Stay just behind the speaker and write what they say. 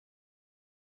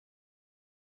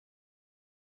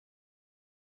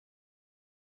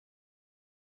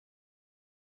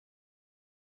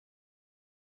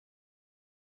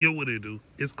Yo, what it do?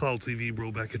 It's Cloud TV,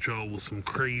 bro, back at y'all with some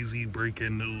crazy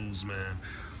breaking news, man.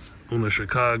 On a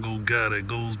Chicago guy that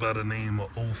goes by the name of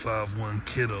 051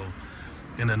 Kiddo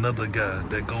and another guy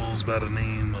that goes by the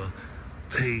name of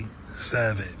Tay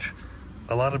Savage.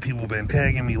 A lot of people been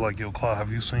tagging me like, yo, Cloud,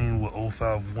 have you seen what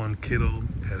 051 Kiddo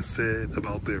has said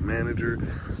about their manager?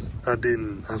 I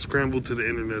didn't. I scrambled to the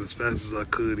internet as fast as I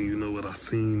could, and you know what? I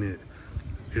seen it.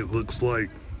 It looks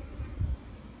like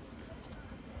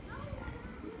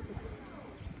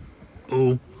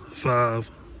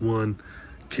 051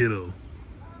 Kiddo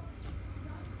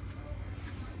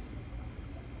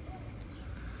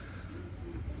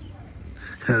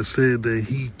has said that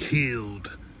he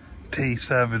killed Tay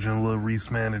Savage and Lil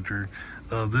Reese manager.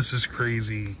 This is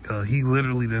crazy. He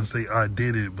literally didn't say I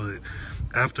did it, but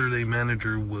after their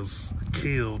manager was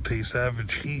killed, Tay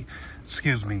Savage,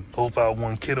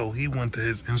 051 Kiddo, he went to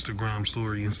his Instagram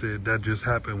story and said that just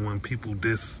happened when people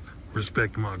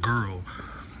disrespect my girl.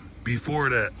 Before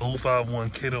that,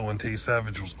 051 Kiddo and Tay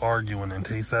Savage was arguing, and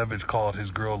Tay Savage called his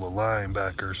girl a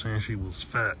linebacker, saying she was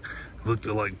fat, looked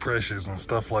like Precious and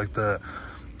stuff like that.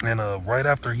 And right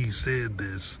after he said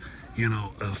this, you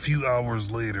know, a few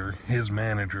hours later, his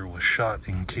manager was shot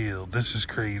and killed. This is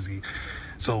crazy.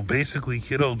 So basically,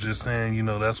 Kiddo just saying, you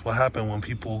know, that's what happened when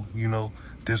people, you know,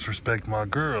 disrespect my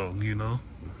girl, you know,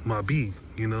 my B,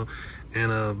 you know.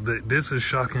 And this is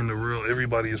shocking the real.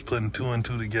 Everybody is putting two and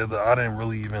two together. I didn't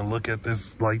really even look at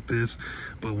this like this,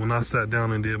 but when I sat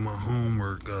down and did my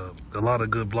homework, a lot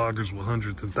of good bloggers with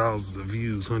hundreds of thousands of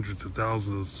views, hundreds of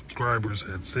thousands of subscribers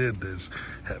had said this,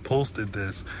 had posted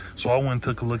this. So I went and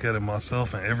took a look at it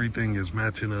myself, and everything is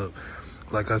matching up.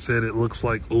 Like I said, it looks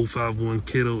like 051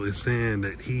 Kiddo is saying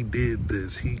that he did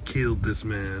this. He killed this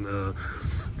man.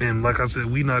 And like I said,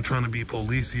 we not trying to be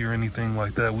policey or anything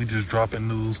like that. We just dropping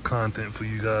news content for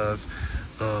you guys.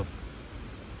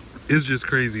 It's just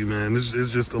crazy, man. It's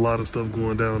just a lot of stuff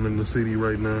going down in the city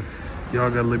right now. Y'all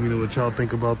gotta let me know what y'all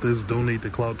think about this. Donate to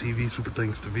Cloud TV. Super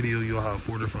thanks to video. You'll have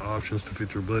 4 different options to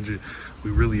fit your budget.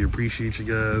 We really appreciate you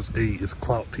guys. Hey, it's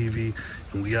Cloud TV,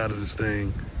 and we out of this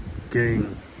thing.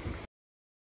 Gang.